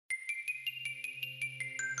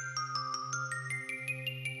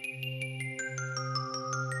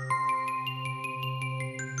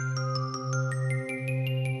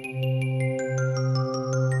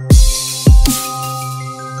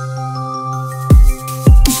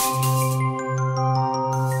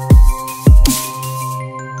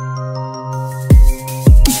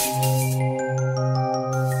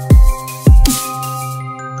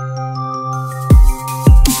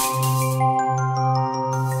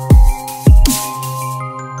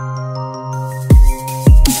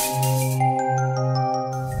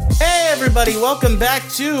everybody. Welcome back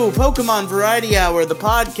to Pokemon Variety Hour, the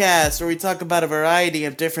podcast where we talk about a variety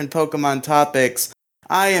of different Pokemon topics.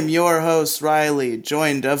 I am your host, Riley,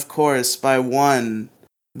 joined, of course, by the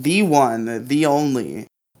only,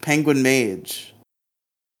 Penguin Mage.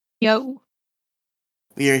 Yo.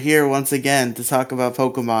 We are here once again to talk about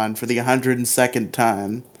Pokemon for the 102nd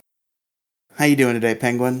time. How you doing today,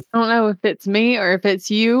 Penguin? I don't know if it's me or if it's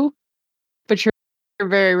you, but you're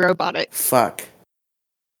very robotic. Fuck.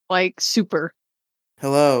 Like, super.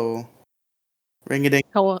 Hello. Ring-a-ding.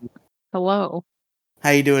 Hello. How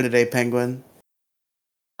you doing today, Penguin?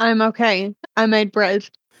 I'm okay. I made bread.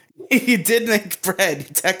 You did make bread. You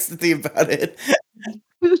texted me about it.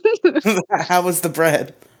 How was the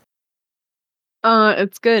bread?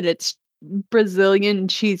 It's good. It's Brazilian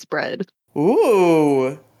cheese bread.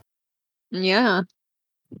 Ooh. Yeah.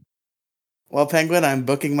 Well, Penguin, I'm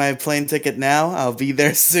booking my plane ticket now. I'll be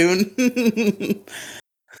there soon.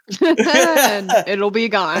 It'll be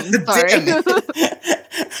gone. Sorry.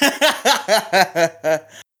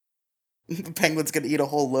 Penguin's gonna eat a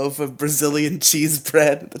whole loaf of Brazilian cheese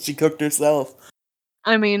bread that she cooked herself.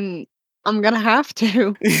 I mean, I'm gonna have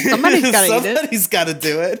to. Somebody's gotta eat it. Somebody's gotta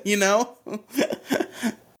do it, you know?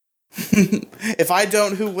 If I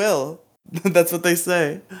don't, who will? That's what they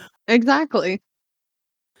say. Exactly.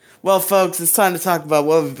 Well, folks, it's time to talk about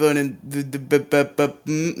what we've been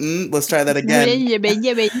let's try that again.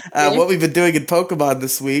 What we've been doing in Pokemon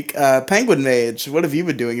this week. Penguin Mage, what have you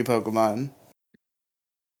been doing in Pokemon?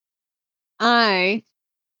 I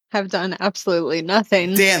have done absolutely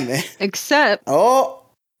nothing. Damn it. Except I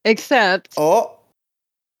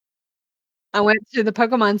went to the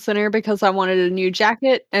Pokemon Center because I wanted a new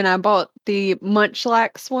jacket, and I bought the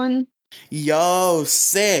Munchlax one. Yo,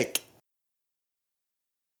 sick.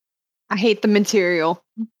 I hate the material.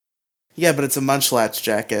 Yeah, but it's a Munchlax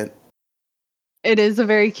jacket. It is a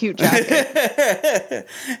very cute jacket.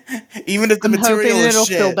 Even if the material is it'll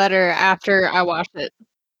shit. feel better after I wash it.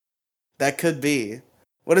 That could be.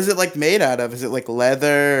 What is it like made out of? Is it like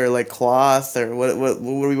leather or like cloth or what are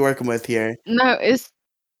we working with here? No, it's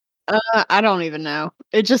I don't even know.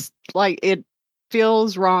 It just like it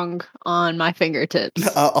feels wrong on my fingertips.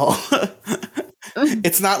 Uh-oh.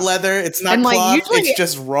 It's not leather, it's not And, like, cloth, usually- it's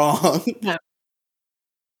just wrong. No.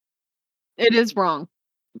 It is wrong.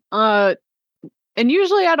 And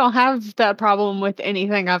usually I don't have that problem with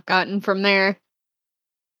anything I've gotten from there.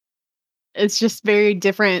 It's just very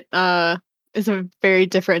different. It's a very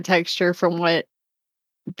different texture from what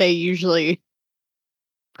they usually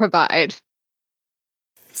provide.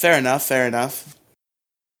 Fair enough. I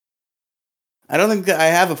don't think that I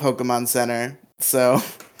have a Pokemon Center, so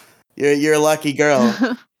you're a lucky girl.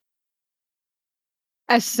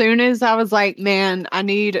 As soon as I was like, man, I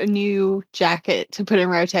need a new jacket to put in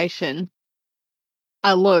rotation,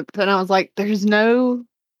 I looked and I was like, there's no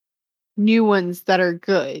new ones that are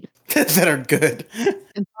good. That are good.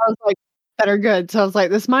 And so I was like, that are good. So I was like,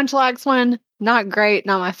 this Munchlax one, not great,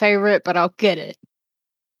 not my favorite, but I'll get it.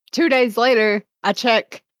 2 days later, I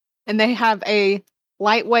check and they have a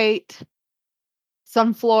lightweight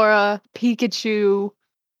Sunflora Pikachu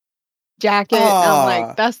jacket. And I'm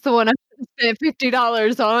like, that's the one I spent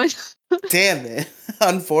 $50 on. Damn it.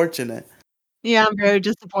 Unfortunate. Yeah, I'm very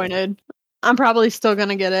disappointed. I'm probably still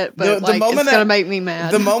gonna get it, but it's gonna make me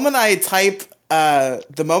mad. The moment I type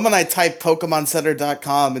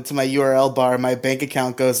PokemonCenter.com into my URL bar, my bank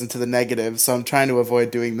account goes into the negative, so I'm trying to avoid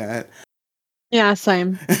doing that. Yeah,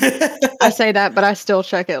 same. I say that, but I still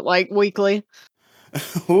check it like weekly.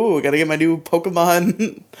 Ooh, gotta get my new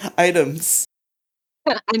Pokemon items.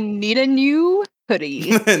 I need a new hoodie.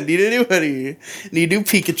 Need a new hoodie. Need new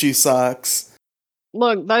Pikachu socks.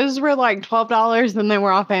 Look, those were like $12 and they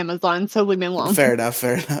were off Amazon, so leave me alone. Fair enough.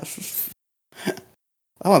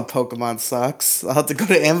 I want Pokemon socks. I'll have to go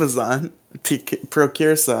to Amazon and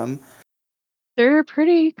procure some. They're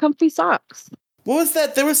pretty comfy socks. What was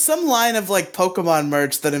that? There was some line of like Pokemon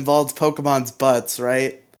merch that involved Pokemon's butts,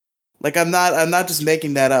 right? Like I'm not just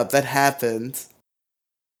making that up. That happened.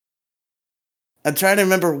 I'm trying to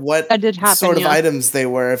remember what sort of items they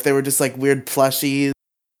were. If they were just like weird plushies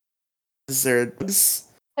or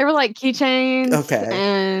they were like keychains. Okay.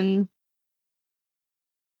 And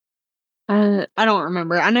I don't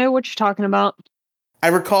remember. I know what you're talking about. I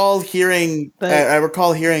recall hearing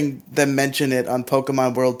them mention it on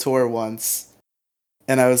Pokemon World Tour once.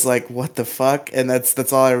 And I was like, what the fuck? And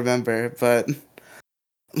that's all I remember, but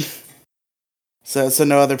so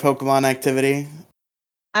no other Pokemon activity?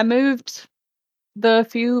 I moved the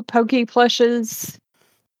few Poke plushes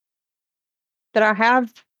that I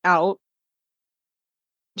have out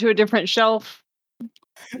to a different shelf.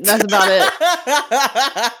 That's about it.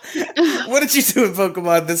 What did you do in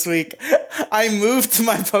Pokemon this week? I moved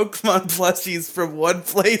my Pokemon plushies from one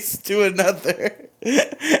place to another.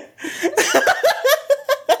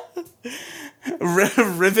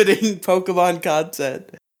 Riveting Pokemon content.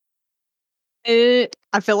 I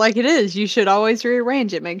feel like it is. You should always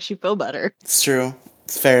rearrange. It makes you feel better. It's true.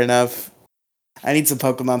 It's fair enough. I need some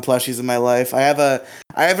Pokemon plushies in my life. I have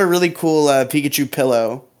a really cool Pikachu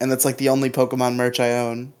pillow, and that's like the only Pokemon merch I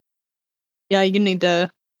own. Yeah, you need to.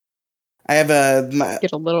 I have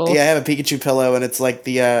get a little. Yeah, I have a Pikachu pillow, and it's like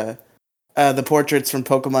the portraits from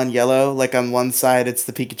Pokemon Yellow. Like on one side, it's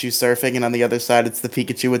the Pikachu surfing, and on the other side, it's the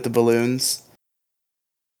Pikachu with the balloons.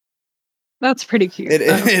 That's pretty cute. It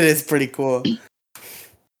is pretty cool.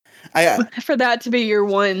 For that to be your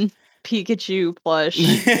one Pikachu plush.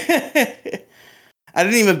 I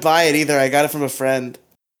didn't even buy it either. I got it from a friend.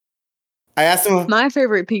 I asked him. My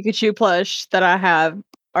favorite Pikachu plush that I have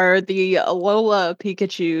are the Alola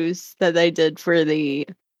Pikachus that they did for the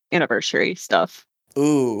anniversary stuff.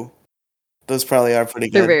 Ooh, those probably are pretty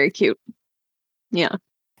good. They're very cute. Yeah.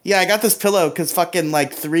 Yeah, I got this pillow because fucking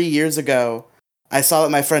like 3 years ago, I saw that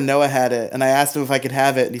my friend Noah had it, and I asked him if I could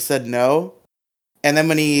have it, and he said no. And then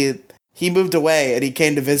when he moved away, and he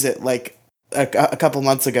came to visit like a couple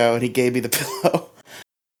months ago, and he gave me the pillow.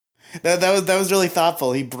 that was really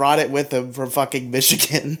thoughtful. He brought it with him from fucking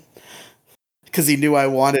Michigan because he knew I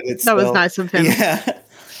wanted it. That was nice of him. Yeah.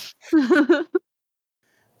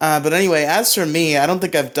 But anyway, as for me, I don't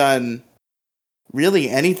think I've done really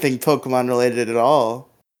anything Pokemon related at all.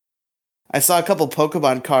 I saw a couple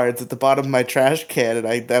Pokemon cards at the bottom of my trash can,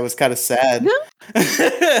 and that was kind of sad.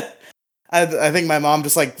 I think my mom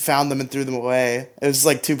just like found them and threw them away. It was just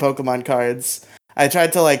like 2 Pokemon cards. I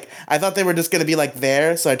tried to I thought they were just gonna be like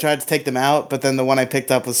there, so I tried to take them out, but then the one I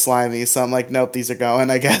picked up was slimy, so I'm like, nope, these are going,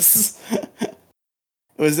 I guess. It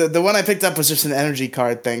was the one I picked up was just an energy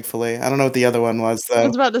card, thankfully. I don't know what the other one was though. I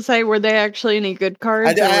was about to say, were they actually any good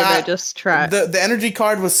cards, or were they just trash? The energy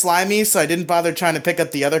card was slimy, so I didn't bother trying to pick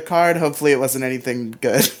up the other card. Hopefully, it wasn't anything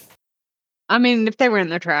good. I mean, if they were in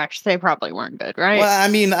the trash, they probably weren't good, right? Well,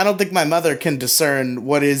 I mean, I don't think my mother can discern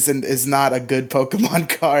what is and is not a good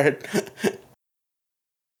Pokemon card.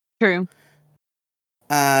 True.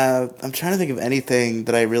 I'm trying to think of anything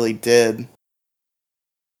that I really did.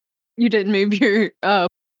 You didn't move your from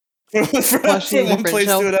one place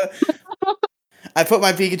to another. I put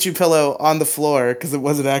my Pikachu pillow on the floor because it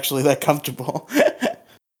wasn't actually that comfortable.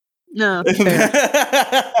 No,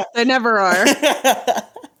 they never are.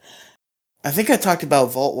 I think I talked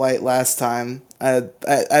about Volt White last time. I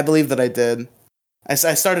believe that I did. I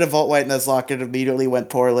started a Volt White Nuzlocke and it immediately went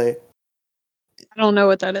poorly. I don't know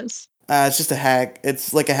what that is. It's just a hack.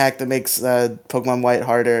 It's like a hack that makes Pokemon White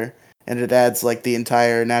harder, and it adds like the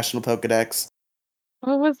entire National Pokedex.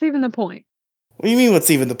 Well, what's even the point? What do you mean, what's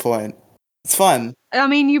even the point? It's fun. I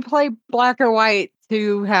mean, you play Black or White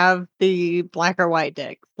to have the Black or White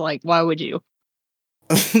deck. Like, why would you?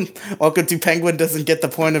 Welcome to Penguin Doesn't Get the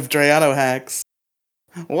Point of Drayano Hacks.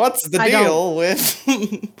 What's the deal with...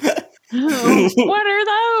 What are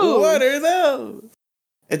those? What are those?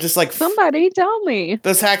 It just like... Somebody tell me.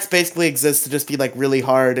 Those hacks basically exist to just be like really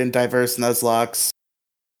hard and diverse Nuzlocks.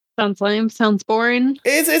 Sounds lame. Sounds boring.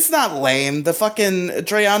 It's not lame. The fucking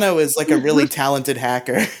Drayano is like a really talented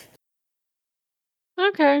hacker.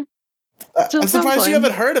 Okay. I'm surprised you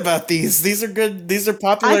haven't heard about these. These are good. These are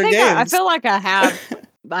popular games. I feel like I have.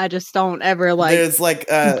 I just don't ever there's like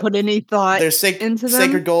put any thought there's into them.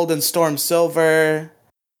 Sacred Gold and Storm Silver,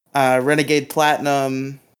 Renegade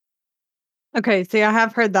Platinum. Okay, see, I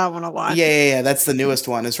have heard that one a lot. Yeah. That's the newest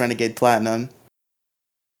one. Is Renegade Platinum.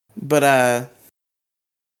 But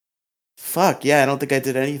fuck yeah, I don't think I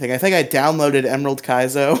did anything. I think I downloaded Emerald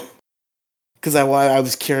Kaizo. Because I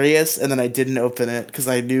was curious, and then I didn't open it, because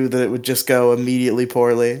I knew that it would just go immediately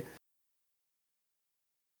poorly.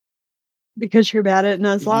 Because you're bad at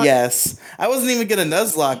Nuzlocke? Yes. I wasn't even going to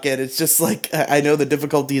Nuzlocke it, it's just like, I know the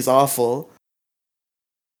difficulty is awful.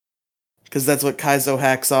 Because that's what Kaizo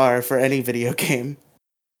hacks are for any video game.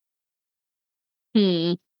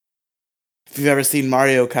 If you've ever seen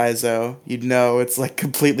Mario Kaizo, you'd know it's like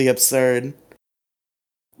completely absurd.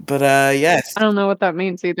 But yes. I don't know what that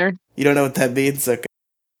means either. You don't know what that means?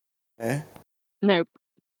 Okay. Nope.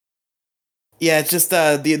 Yeah, it's just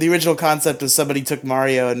the original concept was somebody took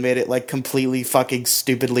Mario and made it like completely fucking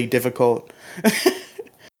stupidly difficult.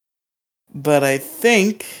 But I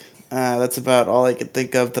think that's about all I could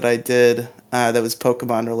think of that I did that was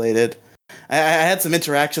Pokemon related. I had some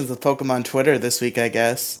interactions with Pokemon Twitter this week, I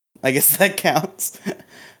guess. I guess that counts.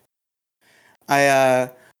 I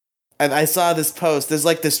I saw this post. There's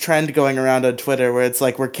like this trend going around on Twitter where it's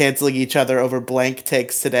like we're canceling each other over blank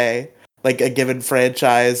takes today, like a given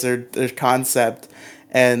franchise or concept,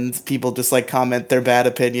 and people just like comment their bad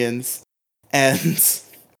opinions. And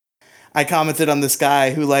I commented on this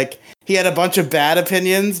guy who like he had a bunch of bad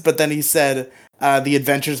opinions, but then he said the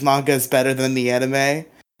Adventures manga is better than the anime.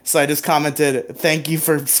 So I just commented, "Thank you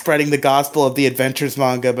for spreading the gospel of the Adventures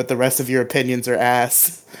manga, but the rest of your opinions are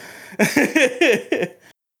ass."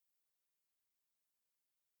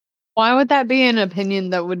 Why would that be an opinion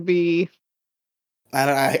that would be?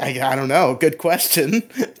 I don't know. Good question.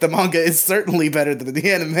 The manga is certainly better than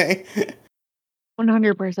the anime.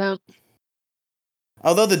 100%.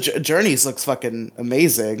 Although the Journeys looks fucking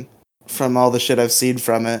amazing from all the shit I've seen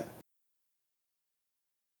from it.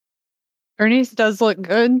 Ernie's does look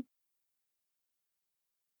good.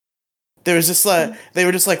 There was just like they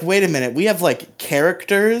were just like, wait a minute, we have like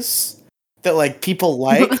characters that like people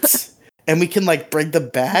liked, and we can like bring them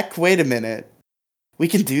back. Wait a minute, we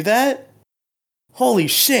can do that? Holy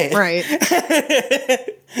shit! Right.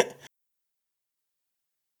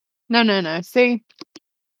 No. See,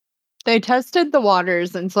 they tested the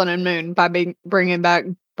waters in Sun and Moon by bringing back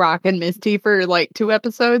Brock and Misty for like 2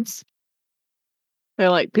 episodes. They're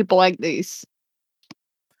like, people like these.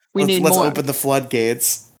 Let's more. Open the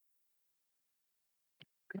floodgates.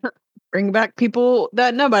 Bring back people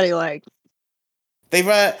that nobody liked. They've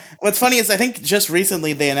what's funny is I think just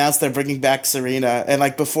recently they announced they're bringing back Serena, and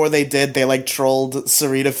like before they did, they like trolled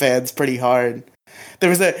Serena fans pretty hard. There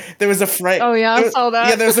was a frame. Oh yeah, I saw that.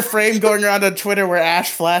 Yeah, there was a frame going around on Twitter where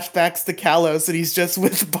Ash flashbacks to Kalos, and he's just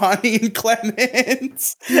with Bonnie and Clement.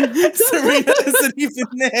 Serena isn't even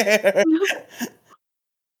there.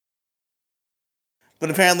 But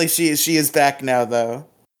apparently she is back now, though,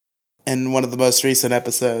 in one of the most recent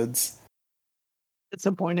episodes.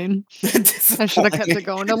 Disappointing. I should have kept it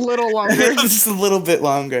going a little longer. Just a little bit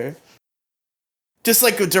longer. Just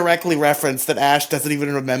like directly reference that Ash doesn't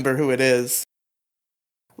even remember who it is.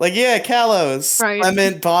 Like, yeah, Kalos, right.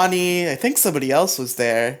 Clement, Bonnie, I think somebody else was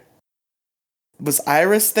there. Was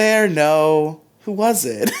Iris there? No. Who was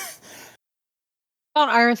it? I thought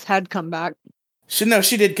Iris had come back. She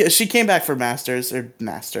did. She came back for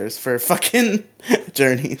for fucking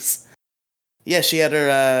Journeys. Yeah, she had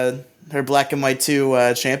her Black and White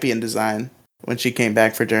 2 champion design when she came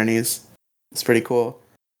back for Journeys. It's pretty cool.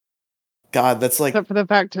 God, that's like... Except for the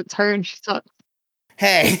fact it's her and she sucks.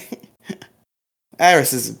 Hey!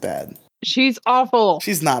 Iris isn't bad. She's awful.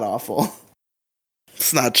 She's not awful.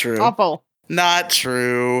 It's not true. Awful. Not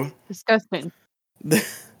true. Disgusting.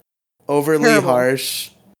 Overly terrible.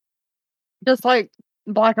 Harsh. Just like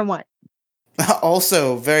Black and White.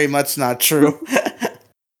 Also, very much not true.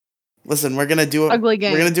 Listen, we're gonna do ugly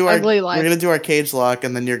game. We're gonna do ugly life. We're gonna do our cage lock,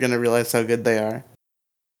 and then you're gonna realize how good they are.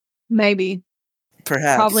 Maybe.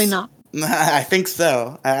 Perhaps. Probably not. I think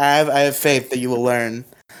so. I have faith that you will learn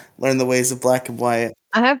the ways of Black and White.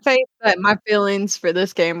 I have faith that my feelings for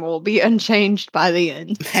this game will be unchanged by the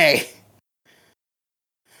end. Hey.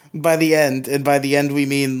 By the end, and by the end we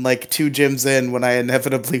mean like 2 gyms in when I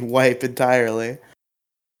inevitably wipe entirely.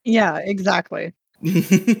 Yeah, exactly.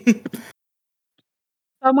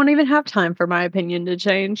 I won't even have time for my opinion to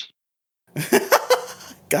change.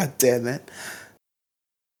 God damn it.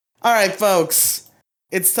 All right, folks.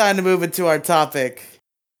 It's time to move into our topic.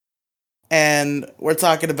 And we're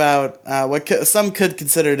talking about what some could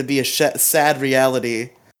consider to be a sad reality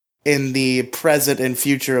in the present and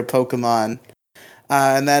future of Pokemon.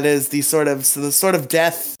 And that is the sort of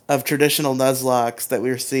death of traditional Nuzlocke that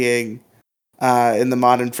we're seeing in the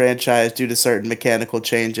modern franchise due to certain mechanical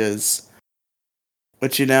changes.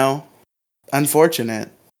 Which, unfortunate.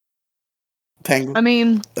 Penguin. I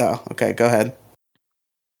mean... Oh, okay, go ahead.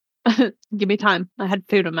 Give me time. I had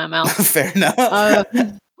food in my mouth. Fair enough.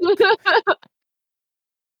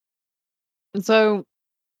 So,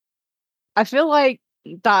 I feel like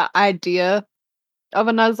the idea of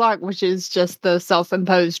a Nuzlocke, which is just the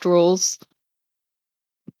self-imposed rules,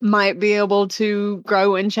 might be able to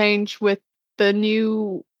grow and change with the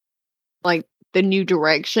new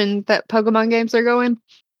direction that Pokemon games are going.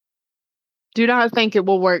 Do not think it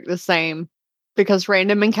will work the same because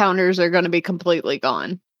random encounters are going to be completely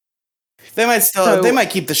gone. They might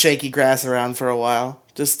keep the shaky grass around for a while,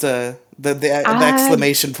 just to the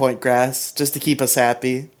exclamation point grass, just to keep us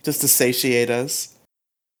happy, just to satiate us.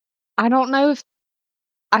 I don't know if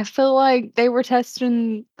I feel like they were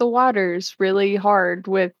testing the waters really hard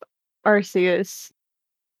with Arceus.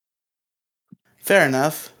 Fair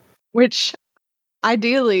enough. Which,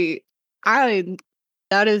 ideally,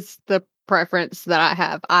 that is the preference that I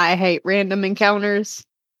have. I hate random encounters.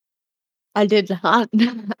 I did not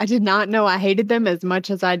I did not know I hated them as much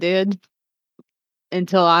as I did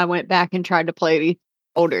until I went back and tried to play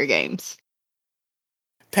older games.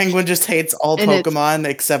 Penguin just hates all And it's Pokemon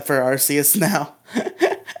except for Arceus now.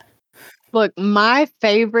 look, my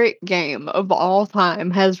favorite game of all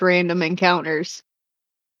time has random encounters.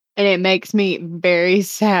 And it makes me very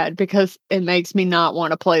sad because it makes me not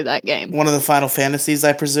want to play that game. One of the Final Fantasies,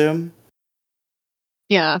 I presume.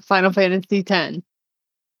 Yeah, Final Fantasy X.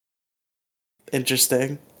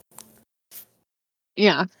 Interesting.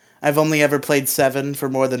 Yeah. I've only ever played 7 for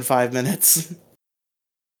more than 5 minutes.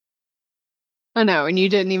 I know, and you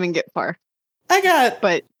didn't even get far. I got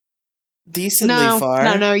But decently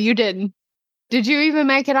far. No, you didn't. Did you even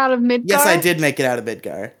make it out of Midgar? Yes, I did make it out of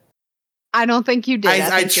Midgar. I don't think you did.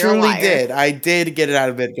 I truly did. I did get it out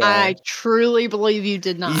of Midgar. I truly believe you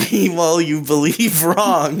did not. Well, you believe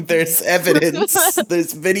wrong. There's evidence.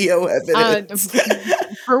 There's video evidence.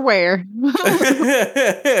 For where?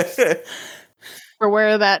 For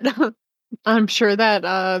where that... I'm sure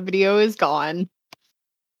that video is gone.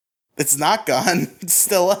 It's not gone. It's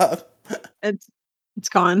still up. It's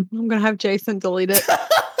gone. I'm gonna have Jason delete it.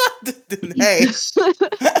 Hey.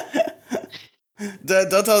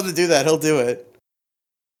 Don't tell him to do that. He'll do it.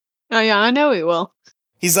 Oh yeah, I know he will.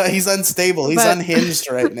 He's unstable. He's unhinged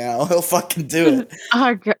right now. He'll fucking do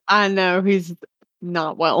it. I know he's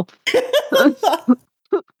not well.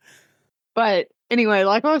 But anyway,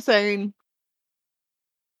 like I was saying,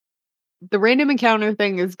 the random encounter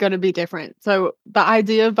thing is going to be different. So the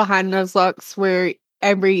idea behind Nuzlocke, where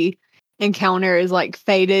every encounter is like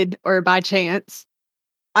fated or by chance,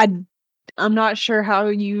 I'm not sure how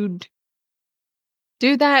you'd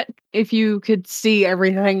do that if you could see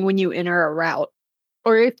everything when you enter a route,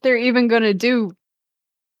 or if they're even going to do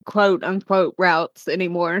quote unquote routes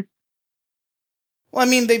anymore. Well, I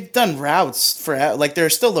mean, they've done routes for like there are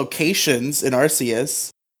still locations in Arceus.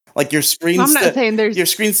 Like your screen, I'm not saying there's your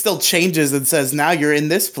screen still changes and says now you're in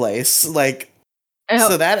this place. Like,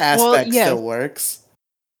 so that aspect still works.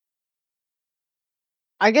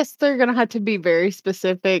 I guess they're gonna have to be very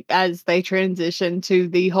specific as they transition to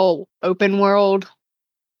the whole open world,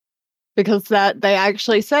 because that they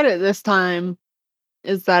actually said it this time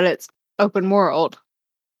is that it's open world,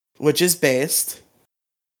 which is based,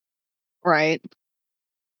 right?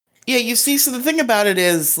 Yeah, you see, so the thing about it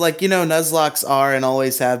is, like, you know, Nuzlocks are and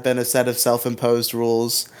always have been a set of self-imposed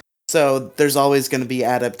rules. So there's always going to be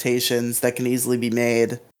adaptations that can easily be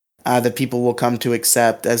made that people will come to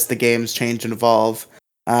accept as the games change and evolve.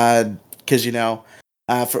 Because, you know,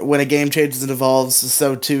 when a game changes and evolves,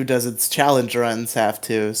 so too does its challenge runs have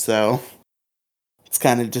to. So it's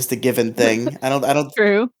kind of just a given thing. I don't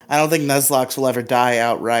True. I don't think Nuzlocks will ever die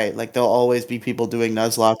outright. Like, there'll always be people doing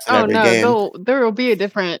Nuzlocke in every game. There will be a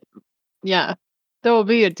different, there will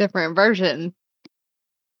be a different version.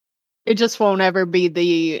 It just won't ever be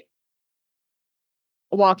the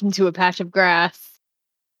walk into a patch of grass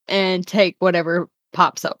and take whatever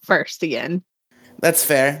pops up first again. That's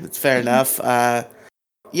fair. That's fair enough.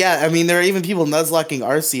 Yeah, I mean, there are even people Nuzlocking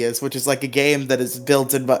Arceus, which is like a game that is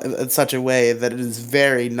built in such a way that it is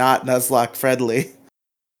very not Nuzlocke friendly.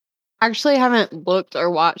 I actually haven't looked or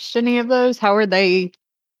watched any of those. How are they?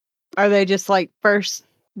 Are they just like first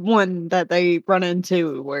one that they run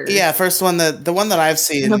into? Or yeah, first one the one that I've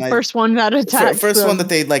seen. The first one that attacks. First one that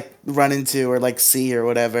they like run into or like see or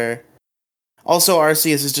whatever. Also,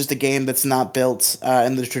 Arceus is just a game that's not built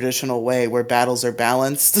in the traditional way where battles are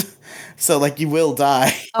balanced. So, like, you will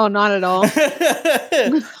die. Oh, not at all.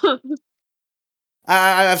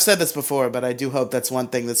 I've said this before, but I do hope that's one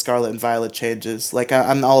thing that Scarlet and Violet changes. Like,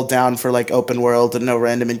 I'm all down for, like, open world and no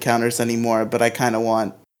random encounters anymore, but I kind of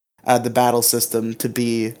want the battle system to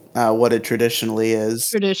be what it traditionally is.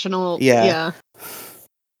 Traditional, yeah.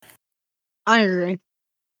 I agree.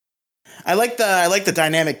 I like the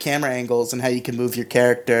dynamic camera angles and how you can move your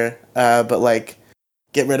character, but like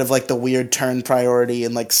get rid of like the weird turn priority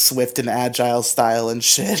and like swift and agile style and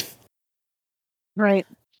shit. Right.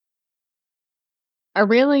 I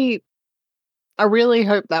really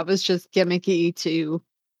hope that was just gimmicky to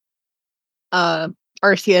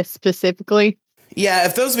Arceus specifically. Yeah,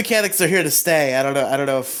 if those mechanics are here to stay, I don't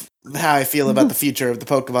know how I feel about the future of the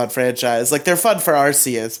Pokemon franchise. Like, they're fun for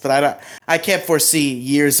Arceus, but I can't foresee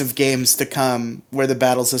years of games to come where the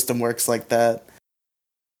battle system works like that.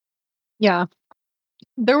 Yeah.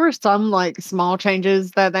 There were some, like, small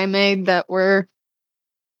changes that they made that were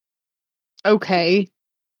okay.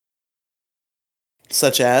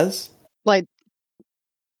 Such as? Like,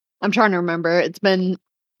 I'm trying to remember. It's been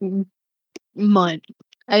months,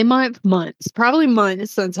 probably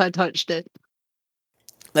months since I touched it.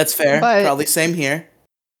 That's fair. Probably same here.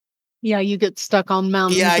 Yeah, you get stuck on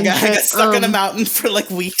mountains. Yeah, I and got shit. stuck on a mountain for like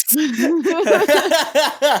weeks.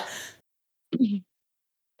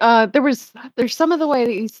 There's some of the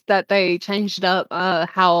ways that they changed up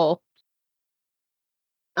how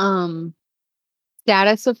um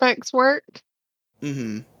status effects work.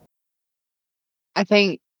 Mm-hmm. I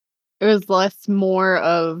think it was less more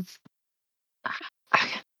of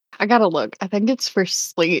I gotta look. I think it's for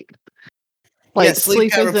sleep. Yeah, Like sleep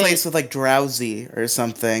sleep got isn't replaced with like drowsy or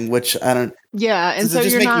something, which I don't. yeah, and Does so it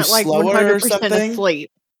just you're make you not like slower or 100% something?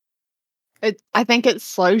 asleep. I think it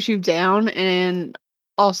slows you down, and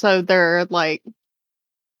also there are like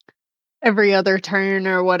every other turn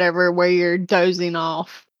or whatever where you're dozing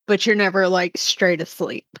off, but you're never like straight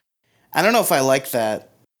asleep. I don't know if I like that.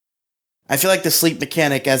 I feel like the sleep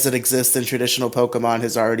mechanic as it exists in traditional Pokemon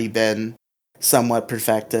has already been somewhat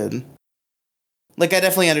perfected. Like, I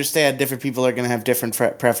definitely understand different people are going to have different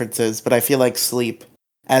preferences, but I feel like sleep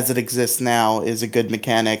as it exists now is a good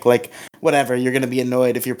mechanic. Like, whatever, you're going to be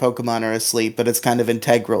annoyed if your Pokemon are asleep, but it's kind of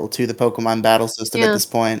integral to the Pokemon battle system at Yeah. this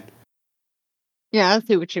point. Yeah, I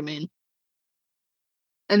see what you mean.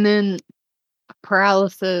 And then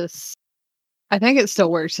paralysis, I think it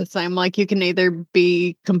still works the same. Like you can either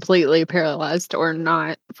be completely paralyzed or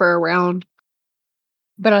not for a round.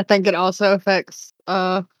 But I think it also affects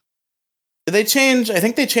Did they change? I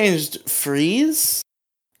think they changed freeze.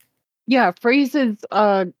 yeah, freeze is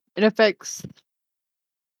it affects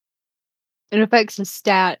a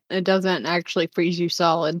stat. It doesn't actually freeze you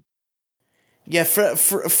solid. Yeah,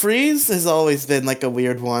 freeze has always been like a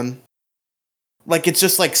weird one. Like it's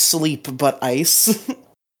just like sleep but ice.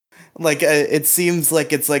 Like it seems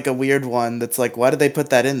like it's like a weird one that's like, why did they put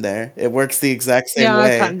that in there? It works the exact same Yeah,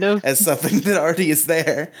 way kind of. as something that already is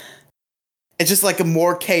there. It's just like a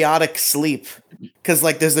more chaotic sleep because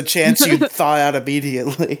like there's a chance you'd thaw out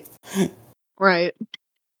immediately. Right.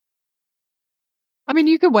 I mean,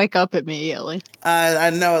 you could wake up immediately. I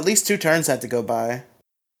know at least 2 turns had to go by.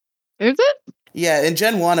 Is it? Yeah, in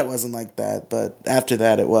Gen 1 it wasn't like that, but after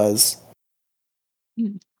that it was.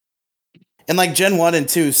 Hmm. In like Gen 1 and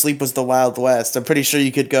 2, sleep was the Wild West. I'm pretty sure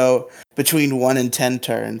you could go between 1 and 10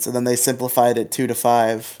 turns, and then they simplified it 2 to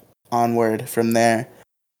 5 onward from there.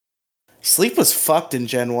 Sleep was fucked in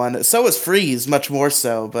Gen 1. So was Freeze, much more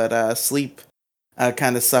so, but Sleep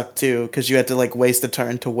kind of sucked too, because you had to like waste a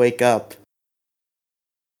turn to wake up.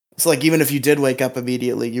 So like even if you did wake up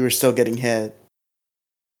immediately, you were still getting hit.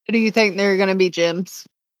 Do you think there are going to be gyms?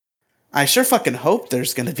 I sure fucking hope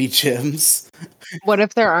there's gonna be gyms. What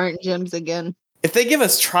if there aren't gyms again? If they give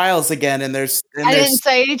us trials again and I didn't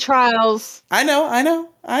say trials. I know.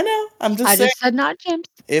 I'm just I saying. just said not gyms.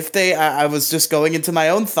 If they, I was just going into my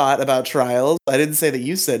own thought about trials. I didn't say that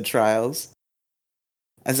you said trials.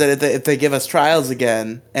 I said if they give us trials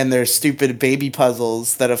again and there's stupid baby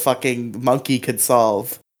puzzles that a fucking monkey could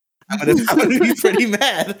solve, I'm gonna be pretty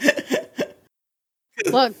mad.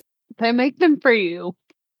 Look, they make them for you.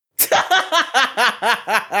 God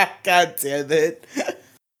damn it.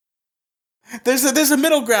 There's a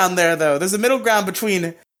middle ground there though. There's a middle ground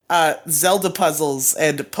between Zelda puzzles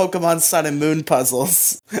and Pokemon Sun and Moon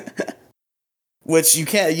puzzles. Which you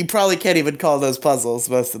probably can't even call those puzzles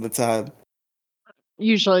most of the time.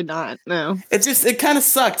 Usually not, no. It kind of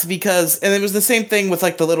sucked because, and it was the same thing with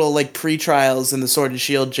like the little like pre-trials in the Sword and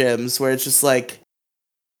Shield gyms where it's just like,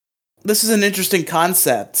 this is an interesting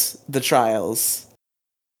concept, the trials,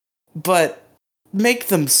 but make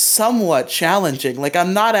them somewhat challenging. Like,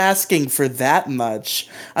 I'm not asking for that much.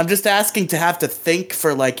 I'm just asking to have to think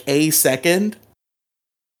for like a second.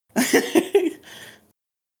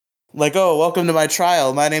 Like, oh, welcome to my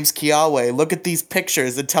trial. My name's Kiawe. Look at these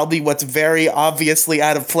pictures and tell me what's very obviously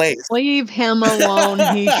out of place. Leave him alone.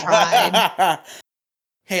 He tried.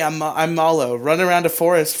 Hey, I'm Malo. Run around a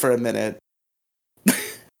forest for a minute.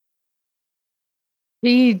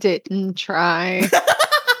 He didn't try.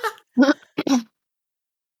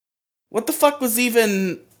 What the fuck was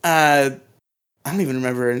even I don't even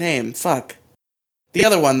remember her name. Fuck. The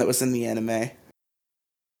other one that was in the anime.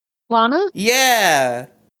 Lana? Yeah.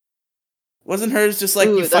 Wasn't hers just like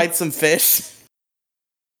Ooh, you fight some fish?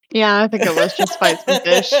 Yeah, I think it was just fight some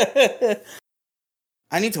fish.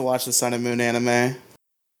 I need to watch the Sun and Moon anime.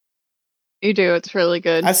 You do, it's really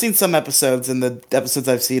good. I've seen some episodes and the episodes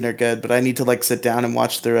I've seen are good, but I need to like sit down and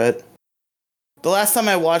watch through it. The last time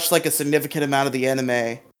I watched like a significant amount of the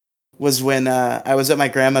anime was when I was at my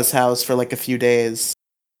grandma's house for like a few days.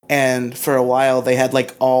 And for a while, they had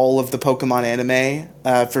like all of the Pokemon anime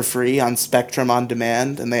for free on Spectrum on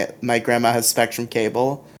demand, and my grandma has Spectrum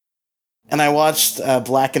cable. And I watched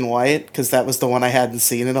Black and White because that was the one I hadn't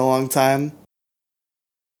seen in a long time.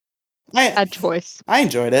 Bad choice. I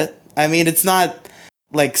enjoyed it. I mean, it's not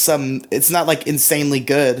like insanely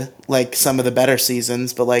good like some of the better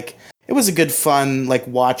seasons, but like it was a good fun like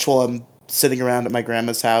watch while I'm sitting around at my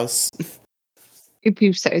grandma's house. If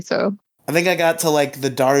you say so. I think I got to like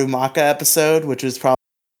the Darumaka episode, which was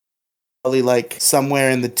probably like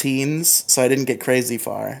somewhere in the teens, so I didn't get crazy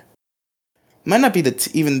far. Might not be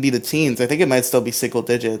even be the teens. I think it might still be single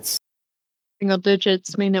digits. Single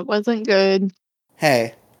digits mean it wasn't good.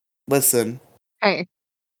 Hey, listen. Hey,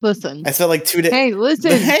 listen. I spent like 2 days. Hey,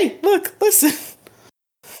 listen. Hey, look, listen.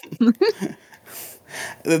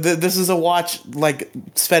 This is a watch, like,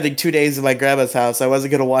 spending 2 days in my grandma's house. I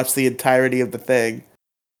wasn't going to watch the entirety of the thing.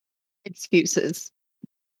 Excuses.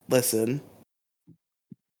 Listen.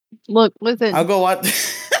 Look, listen. I'll go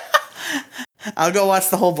watch... I'll go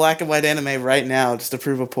watch the whole black and white anime right now just to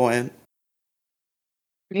prove a point.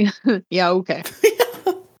 Yeah, okay.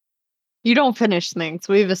 You don't finish things.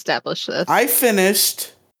 We've established this. I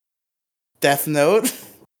finished Death Note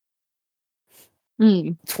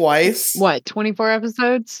twice. What, 24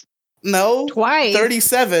 episodes? No. Twice.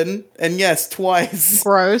 37. And yes, twice.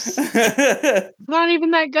 Gross. Not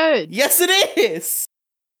even that good. Yes, it is.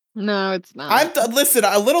 No, it's not. Listen,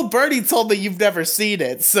 a little birdie told me you've never seen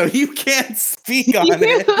it, so you can't speak on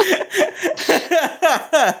it.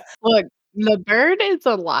 Look, the bird is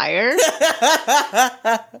a liar.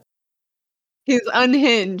 He's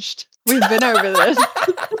unhinged. We've been over this.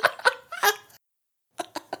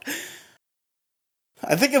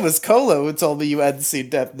 I think it was Colo who told me you hadn't seen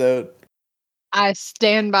Death Note. I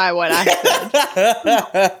stand by what I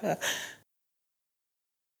said.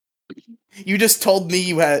 You just told me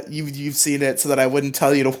you've seen it so that I wouldn't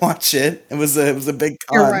tell you to watch it. It was a big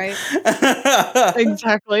con. You're right.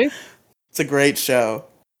 Exactly. It's a great show.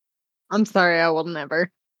 I'm sorry, I will never.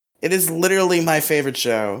 It is literally my favorite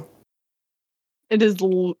show. It is.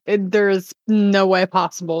 There is no way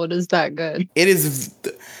possible it is that good. It is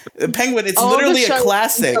Penguin. It's literally a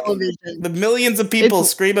classic. The millions of people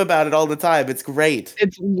scream about it all the time. It's great.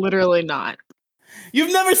 It's literally not.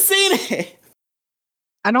 You've never seen it.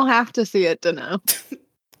 I don't have to see it to know.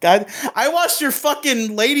 God, I watched your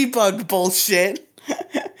fucking Ladybug bullshit.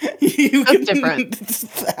 That's different.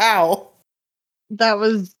 How? That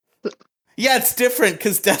was. Yeah, it's different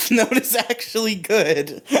because Death Note is actually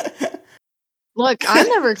good. Look, I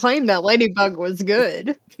never claimed that Ladybug was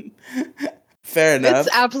good. Fair enough.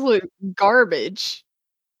 It's absolute garbage.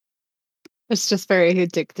 It's just very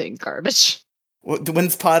addicting garbage.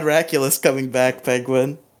 When's Podraculus coming back,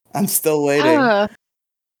 Penguin? I'm still waiting.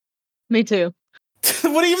 Me too.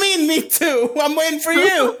 What do you mean, me too? I'm waiting for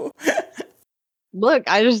you. Look,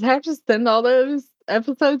 I just have to send all those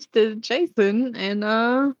episodes to Jason, and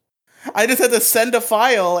I just had to send a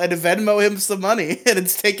file and Venmo him some money, and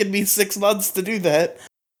it's taken me 6 months to do that.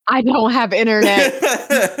 I don't have internet.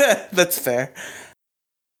 That's fair.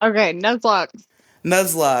 Okay, Nuzlocke.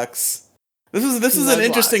 Nuzlocke. This is an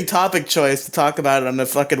interesting topic choice to talk about on a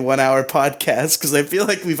fucking 1-hour podcast, because I feel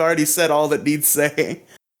like we've already said all that needs saying.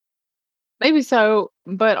 Maybe so,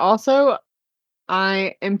 but also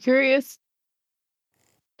I am curious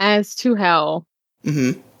as to how.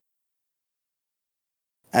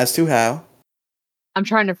 As to how? I'm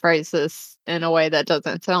trying to phrase this in a way that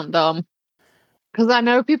doesn't sound dumb. Because I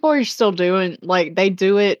know people are still doing, like, they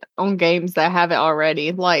do it on games that have it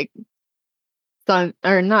already, like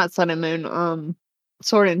not Sun and Moon,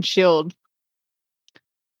 Sword and Shield.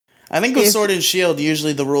 I think with Sword and Shield,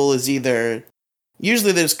 usually the rule is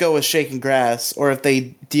usually they just go with Shaken Grass, or if they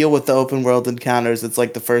deal with the open world encounters, it's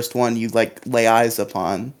like the first one you like lay eyes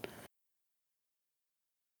upon.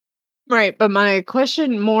 Right, but my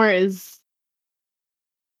question more is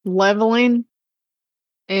leveling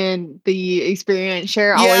and the experience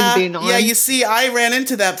share always being on. Yeah, you see, I ran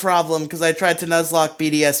into that problem because I tried to Nuzlocke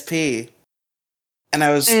BDSP. And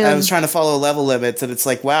I was trying to follow level limits, and it's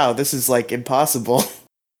like, wow, this is like impossible.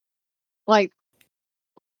 Like,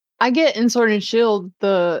 I get in Sword and Shield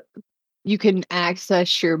you can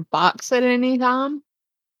access your box at any time.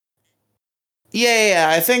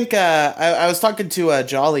 Yeah. I think I was talking to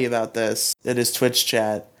Jolly about this in his Twitch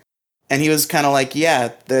chat, and he was kind of like,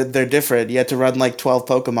 yeah, they're different. You have to run like 12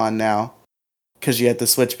 Pokemon now because you have to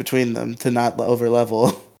switch between them to not over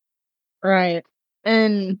level. Right,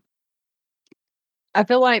 and I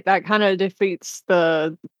feel like that kind of defeats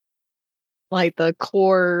the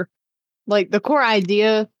core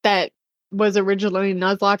idea that was originally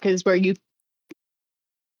Nuzlocke, is where you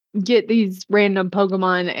get these random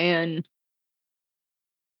Pokemon and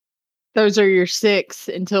those are your 6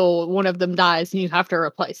 until one of them dies and you have to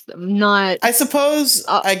replace them. I suppose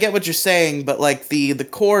I get what you're saying, but like the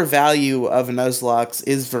core value of Nuzlocke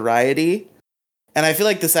is variety. And I feel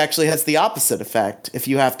like this actually has the opposite effect. If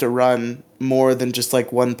you have to run more than just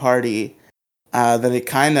like one party, then it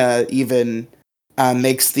kind of even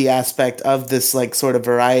makes the aspect of this like sort of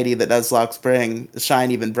variety that Nuzlocke bring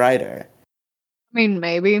shine even brighter. I mean,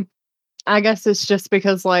 maybe. I guess it's just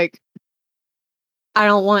because, like, I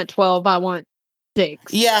don't want 12, I want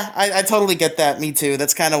 6. Yeah, I totally get that. Me too.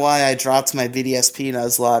 That's kind of why I dropped my BDSP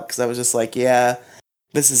Nuzlocke, because I was just like, yeah,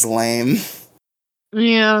 this is lame.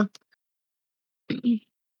 Yeah.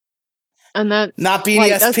 And that's Not like,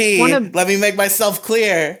 that's one BDSP. of Let me make myself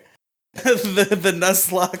clear. the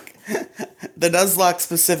Nuzlocke, the Nuzlocke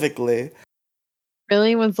specifically.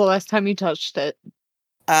 really, when's the last time you touched it?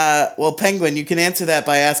 Well, Penguin, you can answer that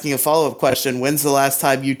by asking a follow-up question. When's the last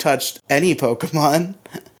time you touched any Pokemon?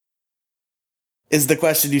 Is the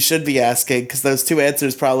question you should be asking, because those two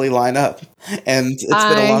answers probably line up. And it's been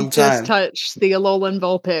a long I just time. touched the Alolan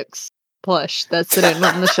Vulpix plush that's sitting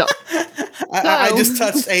on the shelf. I just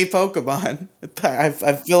So- touched a Pokemon. I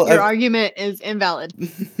Your feel argument is invalid.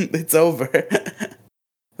 it's over.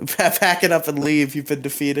 Pack it up and leave. You've been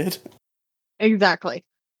defeated. Exactly.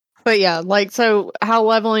 But yeah, like, so how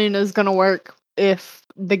leveling is going to work if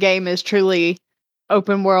the game is truly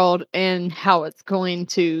open world and how it's going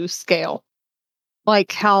to scale.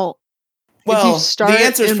 Like, how if you Well, start the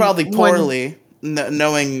answer is in probably one- poorly,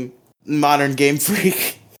 knowing modern Game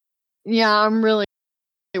Freak. Yeah, I'm really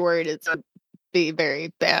worried it's going to be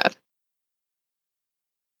very bad.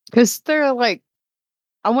 Because they're like,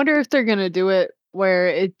 I wonder if they're going to do it where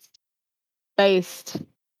it's based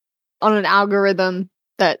on an algorithm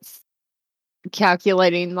that's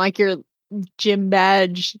calculating like your gym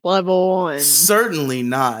badge level and Certainly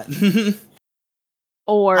not.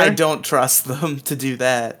 or I don't trust them to do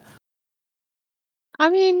that. I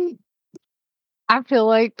mean, I feel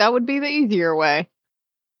like that would be the easier way.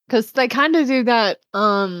 Cuz they kind of do that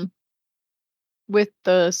with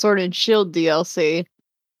the Sword and Shield DLC.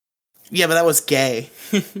 Yeah, but that was gay.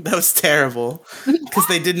 That was terrible. Because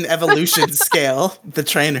they didn't evolution scale the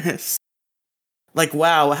trainers. Like,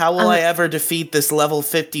 wow, how will I ever defeat this level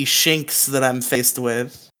 50 Shinx that I'm faced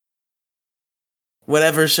with?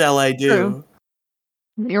 Whatever shall I do?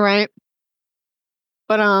 True. You're right.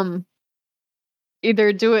 But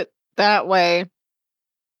either do it that way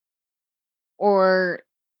or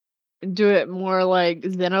do it more like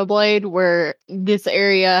Xenoblade where this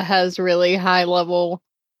area has really high level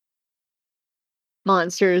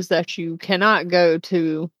monsters that you cannot go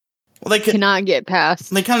to, Well, they cannot get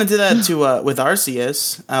past. They kind of did that to with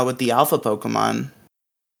Arceus, with the Alpha Pokemon.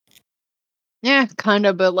 Yeah, kind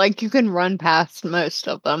of, but like you can run past most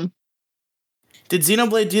of them. Did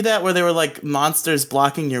Xenoblade do that where there were like monsters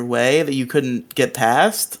blocking your way that you couldn't get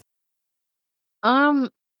past? I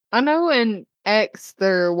know in X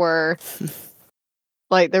there were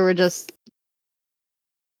just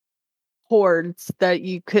hordes that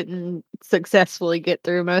you couldn't successfully get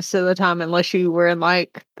through most of the time unless you were in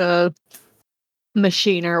like the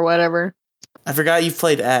machine or whatever. I forgot you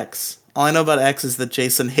played X. All I know about X is that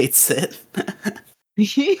Jason hates it.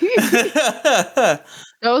 That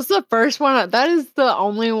was the first one. That is the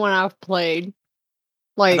only one I've played.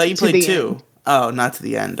 I Like thought you to the played 2. end. Oh, not to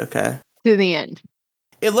the end. Okay. To the end.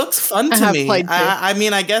 It looks fun I to have me. played 2. I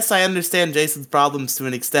mean, I guess I understand Jason's problems to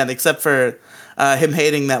an extent, except for him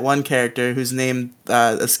hating that one character whose name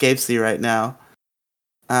escapes you right now.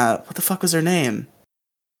 What the fuck was her name?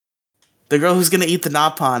 The girl who's gonna eat the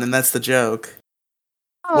Napon, and that's the joke.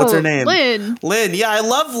 What's her name? Lynn. Lynn. Yeah, I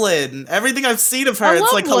love Lynn. Everything I've seen of her, I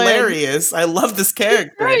it's like love Lynn. hilarious. I love this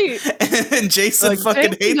character. Right. And Jason Look,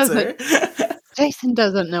 fucking Jason hates her. Jason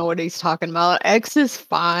doesn't know what he's talking about. X is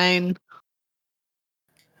fine.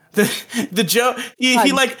 The joke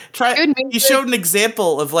he like tried. He showed an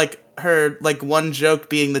example of like her like one joke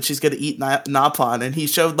being that she's gonna eat Napon, and he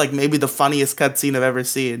showed like maybe the funniest cutscene I've ever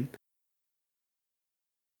seen.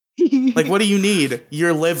 Like, what do you need?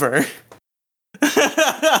 Your liver.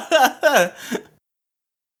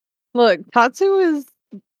 Look, Tatsu is.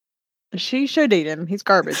 She should eat him. He's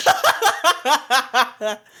garbage.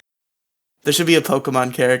 There should be a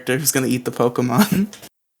Pokemon character who's gonna eat the Pokemon.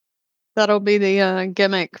 That'll be the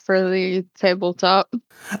gimmick for the tabletop.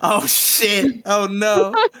 Oh shit! Oh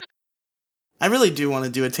no! I really do want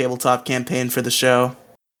to do a tabletop campaign for the show.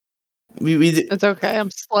 We do. It's okay.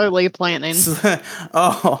 I'm slowly planning.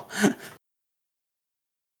 Oh,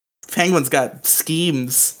 Penguin's got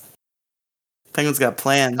schemes. Penguin's got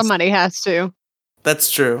plans. Somebody has to. That's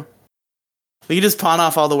true. We can just pawn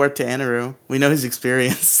off all the work to Anaru. We know his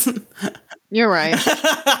experience. You're right.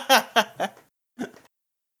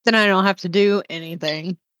 Then I don't have to do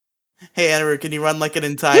anything. Hey, Andrew, can you run like an He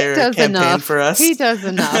entire does campaign enough. for us? He does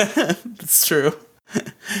enough. It's true.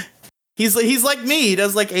 He's like me. He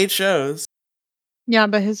does like 8 shows. Yeah,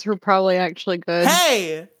 but his were probably actually good.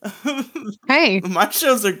 Hey! Hey, My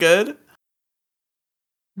shows are good.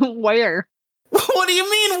 where? What do you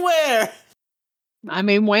mean where? I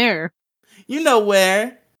mean, where? You know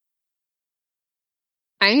where.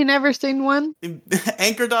 I ain't never seen one.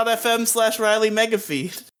 Anchor.fm/Riley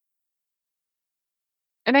Megafeed.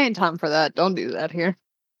 It ain't time for that. Don't do that here.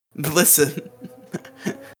 Listen,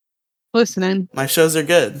 Listening. my shows are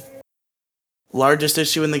good. Largest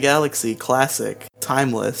issue in the galaxy. Classic.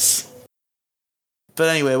 Timeless. But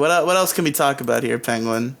anyway, what else can we talk about here,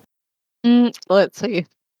 Penguin? Let's see.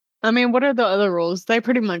 I mean, what are the other rules? They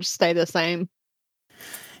pretty much stay the same.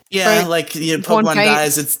 Yeah, Right. like, you know, If one Pokemon faints-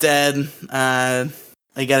 dies, it's dead.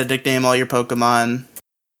 You gotta nickname all your Pokemon.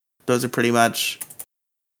 Those are pretty much...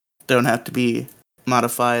 don't have to be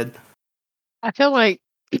modified. I feel like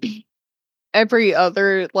every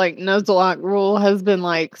other like Nuzlocke rule has been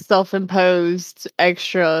like self-imposed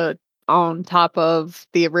extra on top of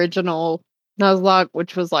the original Nuzlocke,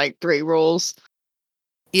 which was like 3 rules.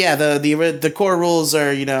 Yeah, the core rules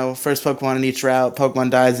are, you know, first Pokemon in each route,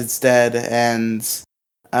 Pokemon dies, it's dead, and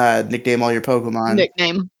nickname all your Pokemon.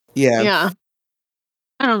 Nickname. Yeah. Yeah.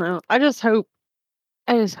 I don't know. I just hope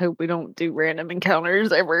we don't do random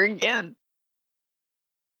encounters ever again.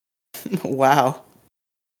 Wow.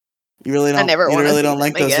 You really don't. never You wanna really see don't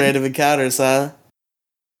like them those again. random encounters, huh?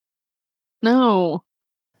 No.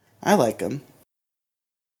 I like them.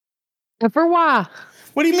 For why?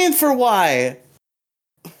 What do you mean for why?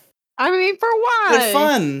 I mean, for why? They're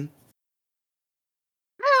fun.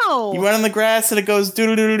 No. You run on the grass and it goes doo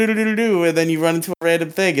doo doo doo doo doo, and then you run into a random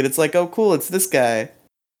thing, and it's like, oh, cool, it's this guy.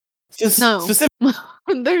 Just No. specifically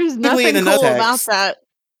There's in nothing a cool about Nuzlocke. that.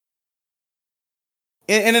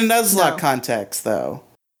 in a Nuzlocke No. context, though.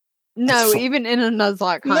 No, fu- even in a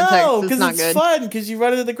Nuzlocke context, No, it's because not it's good. fun. Because you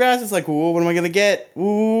run into the grass, it's like, ooh, what am I gonna get?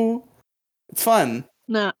 Ooh, it's fun.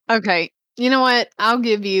 No. Okay. You know what? I'll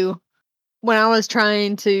give you. When I was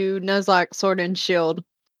trying to Nuzlocke Sword and Shield,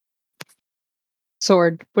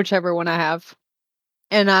 Sword, whichever one I have,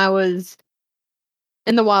 and I was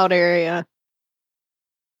in the wild area,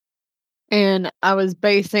 and I was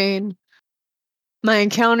basing my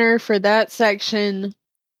encounter for that section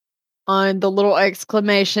on the little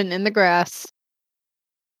exclamation in the grass.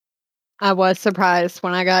 I was surprised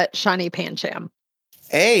when I got Shiny Pancham.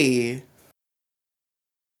 Hey,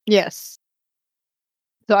 Yes.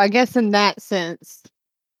 So I guess in that sense.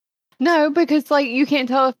 No, because like you can't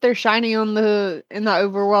tell if they're shiny in the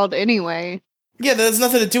overworld anyway. yeah, that has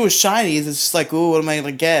nothing to do with shinies. It's just like, ooh, what am I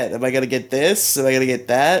gonna get? Am I gonna get this? Am I gonna get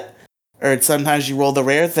that? Or it's sometimes you roll the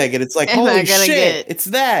rare thing and it's like, Am I holy gonna shit, get- it's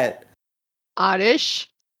that. Oddish.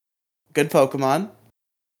 Good Pokemon.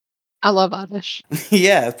 I love Oddish.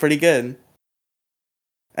 Yeah, pretty good.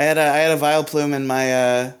 I had a Vileplume in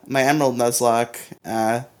my my Emerald Nuzlocke.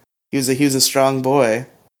 He was a strong boy.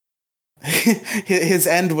 His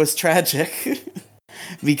end was tragic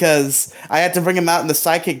because I had to bring him out in the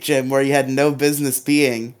psychic gym where he had no business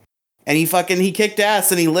being, and he kicked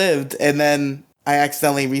ass and he lived. And then I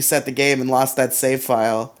accidentally reset the game and lost that save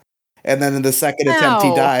file. And then in the second attempt, he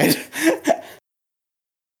Ow. died.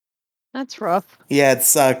 That's rough. Yeah, it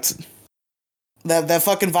sucked. That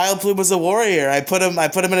fucking Vileplume was a warrior. I put him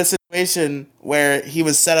in a situation where he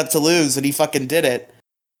was set up to lose and he fucking did it.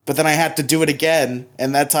 But then I had to do it again,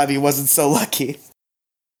 and that time he wasn't so lucky.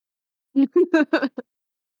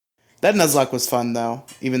 That Nuzlocke was fun though,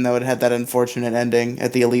 even though it had that unfortunate ending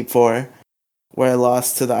at the Elite Four, where I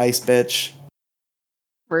lost to the ice bitch.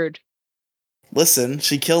 Rude. Listen,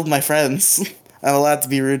 she killed my friends. I'm allowed to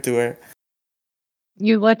be rude to her.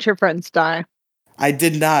 You let your friends die. I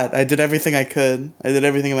did not. I did everything I could. I did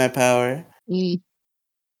everything in my power.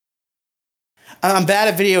 I'm bad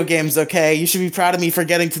at video games, okay? You should be proud of me for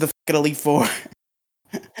getting to the fucking Elite Four.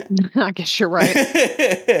 I guess you're right.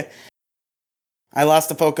 I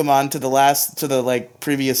lost a Pokemon to the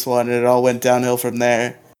previous one, and it all went downhill from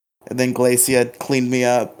there. And then Glacia cleaned me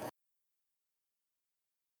up.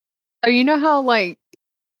 Oh, you know how like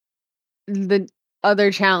the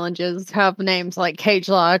other challenges have names like Cage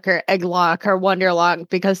Lock or Egg Lock or Wonder Lock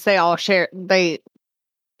because they all share they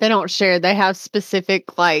don't share. They have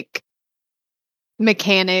specific like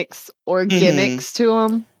mechanics or gimmicks to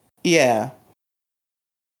them. Yeah.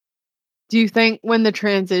 Do you think when the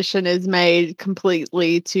transition is made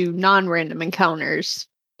completely to non-random encounters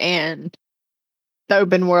and the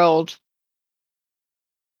open world,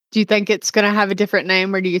 do you think it's going to have a different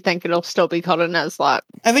name, or do you think it'll still be called a Nuzlocke?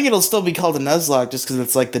 I think it'll still be called a Nuzlocke just because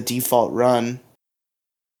it's like the default run.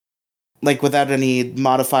 like without any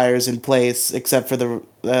modifiers in place except for the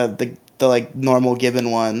like normal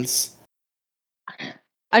given ones.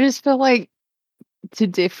 I just feel like to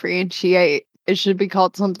differentiate, it should be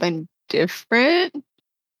called something different.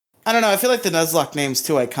 I don't know. I feel like the Nuzlocke name's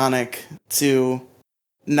too iconic to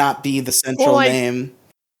not be the central name.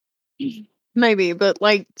 Maybe, but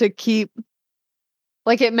like to keep,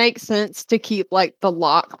 like it makes sense to keep like the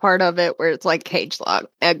lock part of it where it's like cage lock,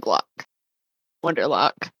 egg lock, wonder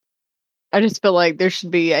lock. I just feel like there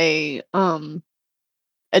should be a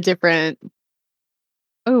different.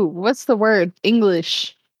 Oh, what's the word?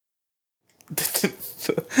 English.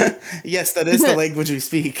 Yes, that is the language we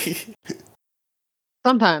speak.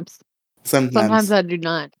 Sometimes I do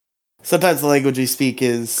not. Sometimes the language we speak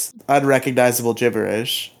is unrecognizable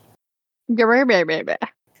gibberish. Very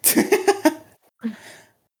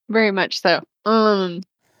much so. But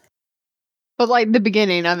like the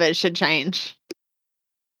beginning of it should change.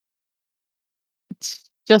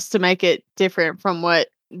 Just to make it different from what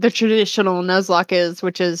the traditional Nuzlocke is,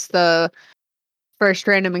 which is the first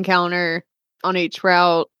random encounter on each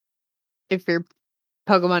route. If your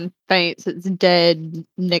Pokemon faints, it's dead,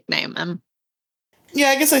 nickname them. Yeah,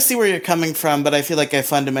 I guess I see where you're coming from, but I feel like I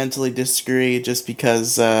fundamentally disagree just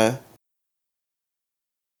because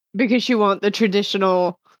you want the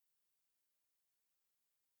traditional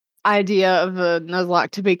idea of a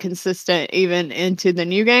Nuzlocke to be consistent even into the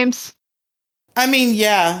new games. I mean,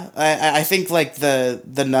 yeah, I think like the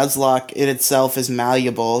Nuzlocke in itself is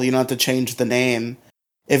malleable. You don't have to change the name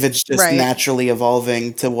if it's just naturally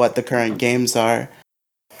evolving to what the current games are.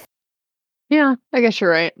 Yeah, I guess you're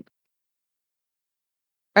right.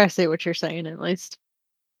 I see what you're saying, at least.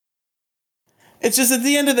 It's just at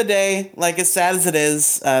the end of the day, like as sad as it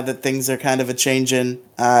is that things are kind of a changing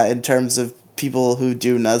in terms of people who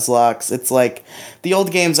do Nuzlocks. It's like the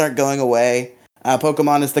old games aren't going away.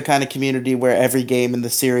 Pokemon is the kind of community where every game in the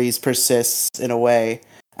series persists in a way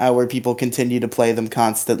where people continue to play them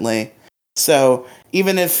constantly. So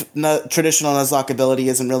even if traditional Nuzlocke ability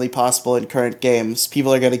isn't really possible in current games,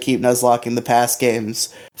 people are going to keep Nuzlocking the past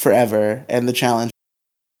games forever, and the challenge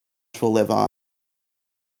will live on.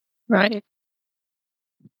 Right.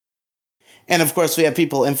 And of course, we have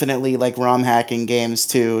people infinitely like ROM hacking games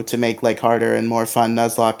too to make like harder and more fun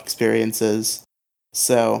Nuzlocke experiences.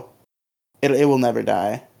 So it will never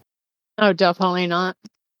die. Oh, definitely not.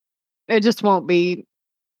 It just won't be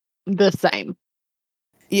the same.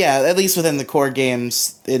 Yeah, at least within the core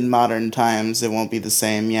games in modern times, it won't be the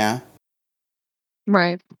same. Yeah.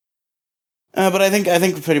 Right. But I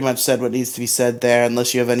think we pretty much said what needs to be said there.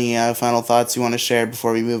 Unless you have any final thoughts you want to share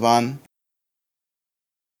before we move on.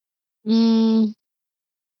 No.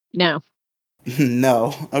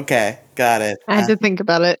 No. Okay, got it. I had to think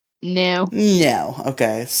about it. No. No.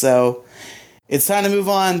 Okay, so it's time to move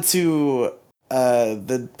on to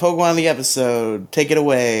the Pokemon of the episode. Take it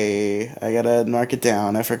away. I gotta mark it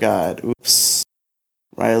down. I forgot. Oops.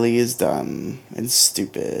 Riley is dumb and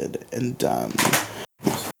stupid and dumb.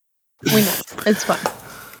 We know. It's fun.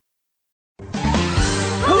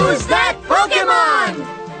 Who's that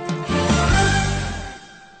Pokemon?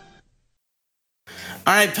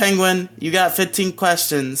 Alright, Penguin. You got 15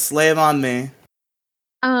 questions. Lay them on me.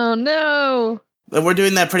 Oh, no. We're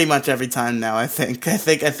doing that pretty much every time now, I think. I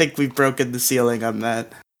think we've broken the ceiling on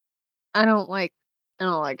that. I don't like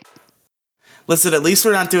it. Listen, at least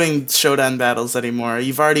we're not doing showdown battles anymore.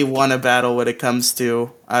 You've already won a battle when it comes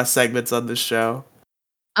to segments on this show.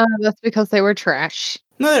 That's because they were trash.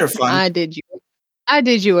 No, they were fun. I did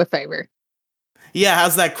you a favor. Yeah,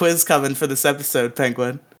 how's that quiz coming for this episode,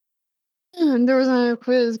 Penguin? There was no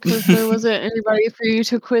quiz because there wasn't anybody for you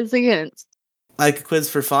to quiz against. Like a quiz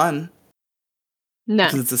for fun. No.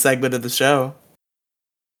 Because it's a segment of the show.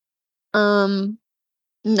 No.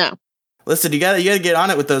 Listen, you gotta get on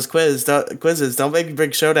it with those quizzes. Don't make me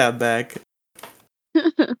bring Showdown back.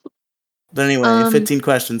 But anyway, 15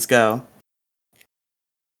 questions, go.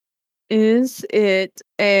 Is it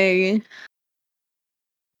a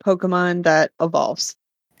Pokemon that evolves?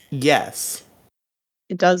 Yes.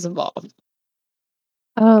 It does evolve.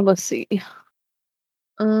 Let's see. Is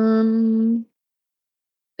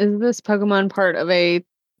this Pokemon part of a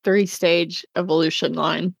 3-stage evolution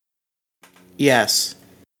line? Yes.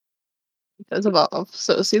 It does evolve.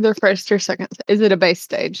 So it's either first or second. Is it a base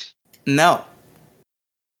stage? No.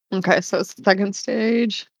 Okay, so it's the second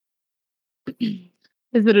stage. Is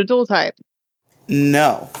it a dual type?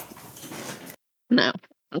 No. No.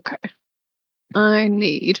 Okay. I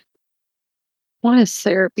need. Why is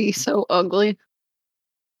Therapy so ugly?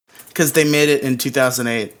 Because they made it in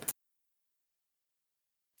 2008.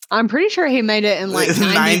 I'm pretty sure he made it in like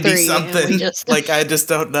 90 93. something. Like, I just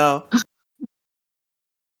don't know.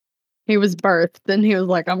 He was birthed, and he was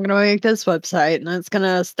like, I'm gonna make this website, and it's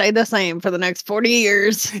gonna stay the same for the next 40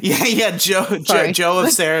 years. Yeah. Joe of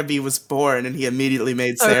Cerebi was born, and he immediately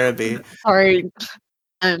made Cerebi. Sorry.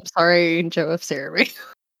 I'm sorry, Joe of Cerebi.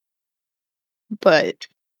 But,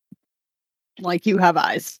 like, you have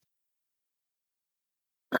eyes.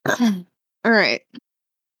 Alright.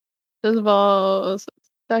 Disvolve,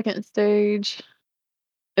 second stage.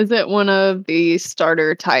 Is it one of the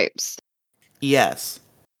starter types? Yes.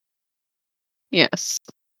 Yes.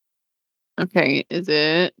 Okay, is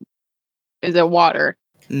it water?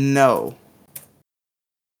 No.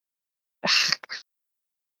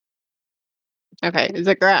 Okay, is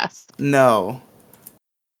it grass? No.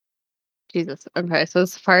 Jesus. Okay, so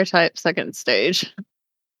it's fire type, second stage.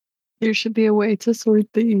 There should be a way to sort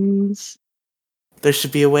these. There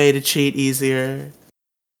should be a way to cheat easier.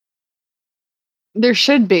 There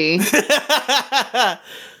should be.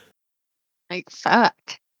 Like,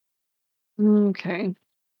 fuck. Okay.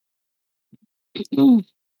 So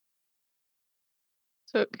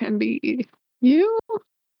it can be you?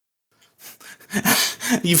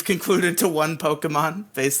 You've concluded to one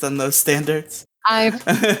Pokemon based on those standards? I've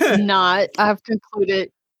not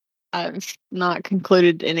concluded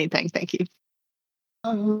anything, thank you.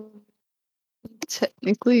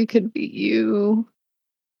 Technically it could be you.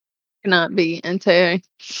 Cannot be Entei.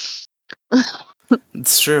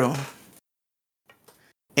 It's true.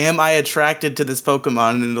 Am I attracted to this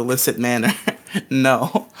Pokemon in an illicit manner?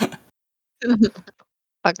 No.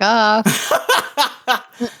 Fuck off.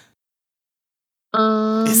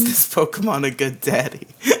 Is this Pokemon a good daddy?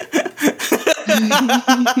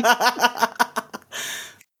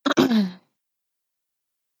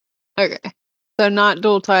 Okay. So not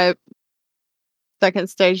dual type. Second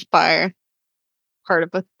stage fire. Part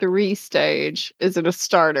of a 3-stage. Is it a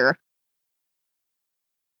starter?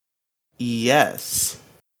 Yes.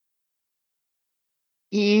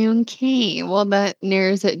 Okay. Well, that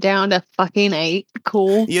narrows it down to fucking 8.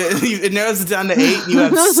 Cool. It narrows it down to 8. You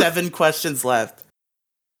have 7 questions left.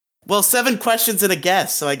 Well, 7 questions and a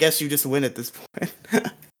guess, so I guess you just win at this point.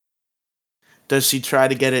 Does she try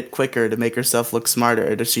to get it quicker to make herself look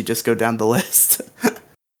smarter, or does she just go down the list?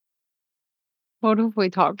 What have we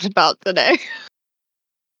talked about today?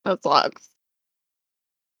 That sucks.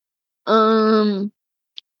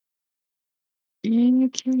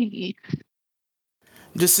 Okay.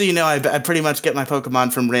 Just so you know, I pretty much get my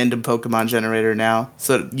Pokemon from random Pokemon generator now,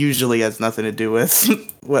 so it usually has nothing to do with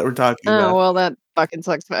what we're talking about. Oh, well, that fucking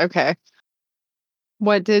sucks. Okay.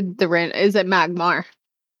 What did is it Magmar?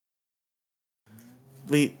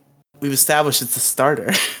 We've established it's a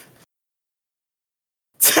starter.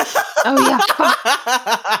 Oh, yeah.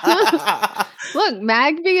 Look,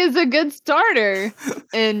 Magby is a good starter.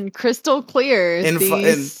 And Crystal Clear, In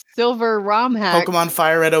Silver ROM hack. Pokemon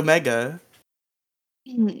Fire Red Omega.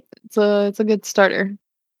 It's a good starter.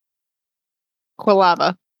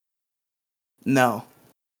 Quilava. No.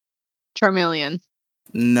 Charmeleon.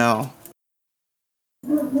 No.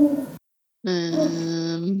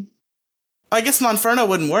 I guess Monferno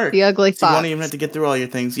wouldn't work. The Ugly So you Fox. won't even have to get through all your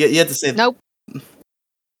things. You have to say... Nope.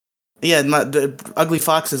 Yeah, the Ugly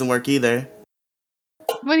Fox doesn't work either.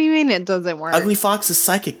 What do you mean it doesn't work? Ugly Fox is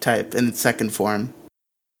Psychic type in its second form.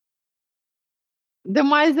 Then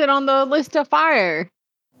why is it on the list of fire?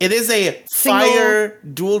 It is a fire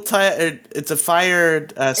dual type. It's a fire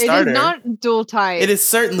starter. It is not dual type. It is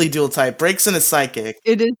certainly dual type. Braixen is Psychic.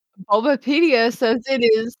 It is. Bulbapedia says it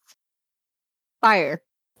is fire.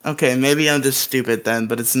 Okay, maybe I'm just stupid then,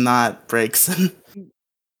 but it's not Braixen.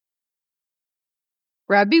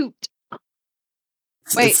 Raboot.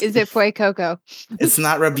 Wait, is it Fuecoco? It's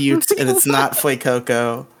not Raboot, and it's not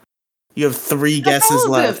Fuecoco. You have 3 guesses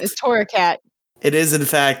left. It's Torracat. It is, in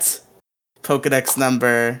fact, Pokedex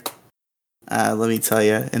number... let me tell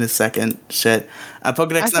you in a second. Shit.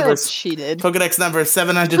 Pokedex number... cheated. Pokedex number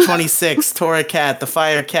 726, Torracat, the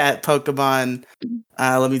Fire Cat Pokemon.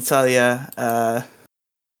 Let me tell you.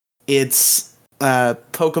 It's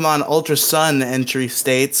Pokemon Ultra Sun entry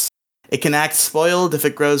states. It can act spoiled if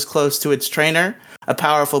it grows close to its trainer. A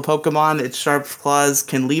powerful Pokemon, its sharp claws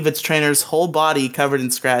can leave its trainer's whole body covered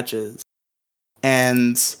in scratches.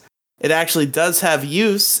 And it actually does have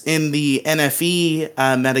use in the NFE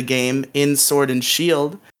metagame in Sword and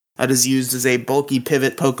Shield. That is used as a bulky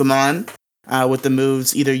pivot Pokemon with the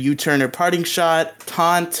moves either U-Turn or Parting Shot,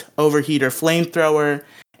 Taunt, Overheat or Flamethrower,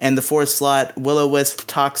 and the 4-slot Will-O-Wisp,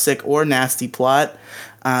 Toxic, or Nasty Plot.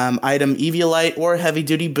 Item Eviolite or Heavy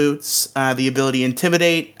Duty Boots. The ability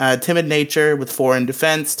Intimidate, Timid Nature with 4 in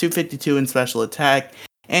Defense, 252 in Special Attack,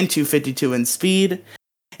 and 252 in Speed.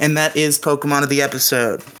 And that is Pokemon of the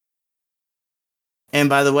episode. And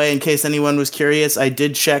by the way, in case anyone was curious, I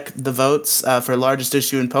did check the votes for largest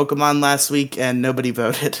issue in Pokemon last week, and nobody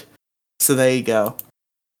voted. So there you go.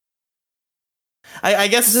 I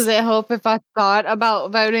guess... Does it help if I thought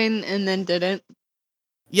about voting and then didn't?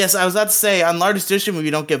 Yes, I was about to say, on largest issue, when we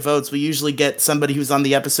don't get votes, we usually get somebody who's on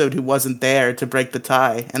the episode who wasn't there to break the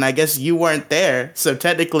tie. And I guess you weren't there, so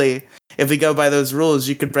technically, if we go by those rules,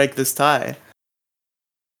 you could break this tie.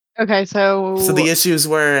 Okay, so the issues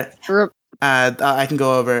were... I can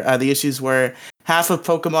go over. The issues were half of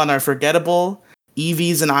Pokemon are forgettable,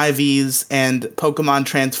 EVs and IVs, and Pokemon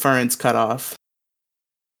transference cut off.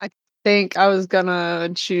 I think I was gonna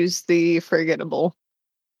choose the forgettable.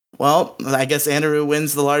 Well, I guess Anaru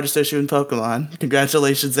wins the largest issue in Pokemon.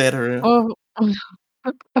 Congratulations, Anaru. Oh,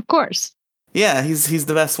 of course. Yeah, he's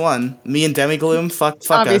the best one. Me and Demigloom, fuck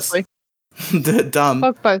Obviously. us. Dumb.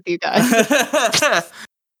 Fuck both you guys.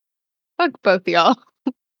 Fuck both y'all.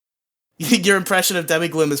 Your impression of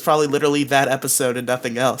Demigloom is probably literally that episode and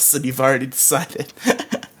nothing else, and you've already decided.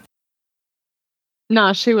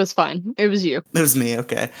 Nah, she was fine. It was you. It was me,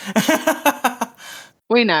 okay.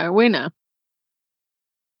 We know.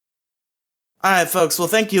 Alright, folks, well,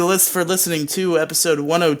 thank you, Liz, for listening to episode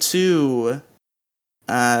 102.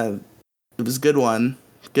 It was a good one.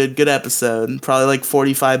 Good episode. Probably like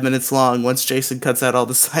 45 minutes long once Jason cuts out all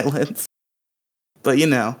the silence. But,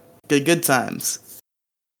 good times.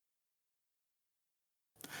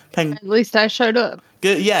 At least I showed up.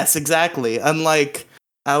 Good. Yes, exactly. Unlike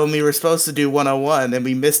when we were supposed to do 101 and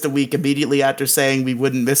we missed a week immediately after saying we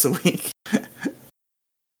wouldn't miss a week.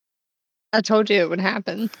 I told you it would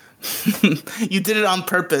happen. You did it on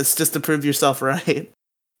purpose just to prove yourself right.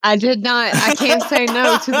 I did not. I can't say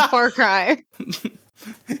no to the Far Cry.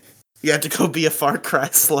 You have to go be a Far Cry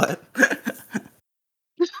slut.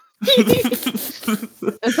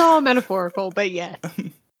 It's all metaphorical, but yeah.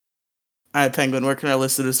 Alright, Penguin, where can our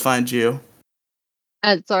listeners find you?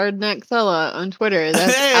 At Zardnaxella on Twitter.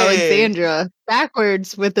 That's Hey! Alexandra.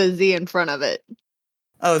 Backwards with a Z in front of it.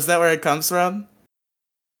 Oh, is that where it comes from?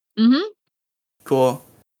 Mm-hmm. Cool.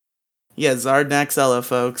 Yeah, Zardnaxella,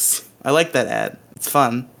 folks. I like that ad. It's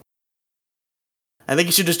fun. I think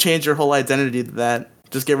you should just change your whole identity to that.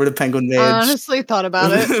 Just get rid of Penguin Mage. I honestly thought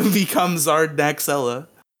about it. Become Zardnaxella.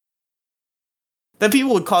 Then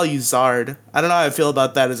people would call you Zard. I don't know how I feel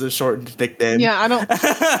about that as a shortened nickname. Yeah, I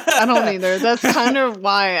don't either. That's kind of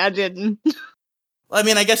why I didn't. I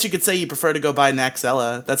mean, I guess you could say you prefer to go by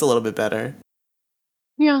Naxella. That's a little bit better.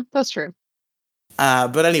 Yeah, that's true.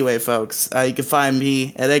 But anyway, folks, you can find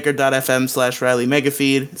me at anchor.fm/Riley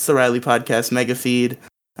Megafeed. It's the Riley Podcast Megafeed.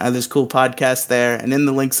 There's cool podcasts there, and in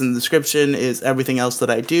the links in the description is everything else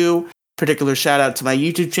that I do. Particular shout out to my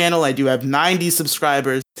YouTube channel. I do have 90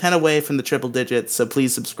 subscribers, 10 away from the triple digits, so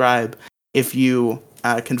please subscribe if you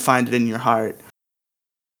can find it in your heart.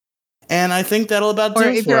 And I think that'll about do it for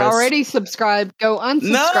us. Or if you're already subscribed, go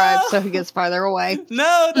unsubscribe so he gets farther away.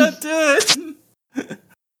 No, don't do it!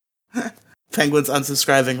 Penguin's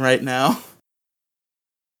unsubscribing right now.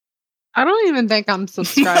 I don't even think I'm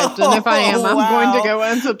subscribed, and if I am, I'm going to go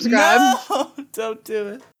unsubscribe. No, don't do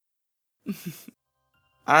it.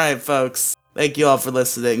 Alright, folks. Thank you all for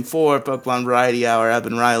listening. For Pokemon Variety Hour, I've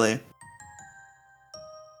been Riley.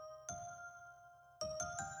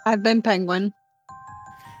 I've been Penguin.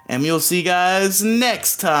 And we'll see you guys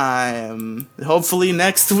next time. Hopefully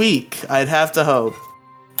next week. I'd have to hope.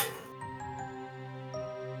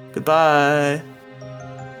 Goodbye.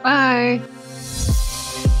 Bye.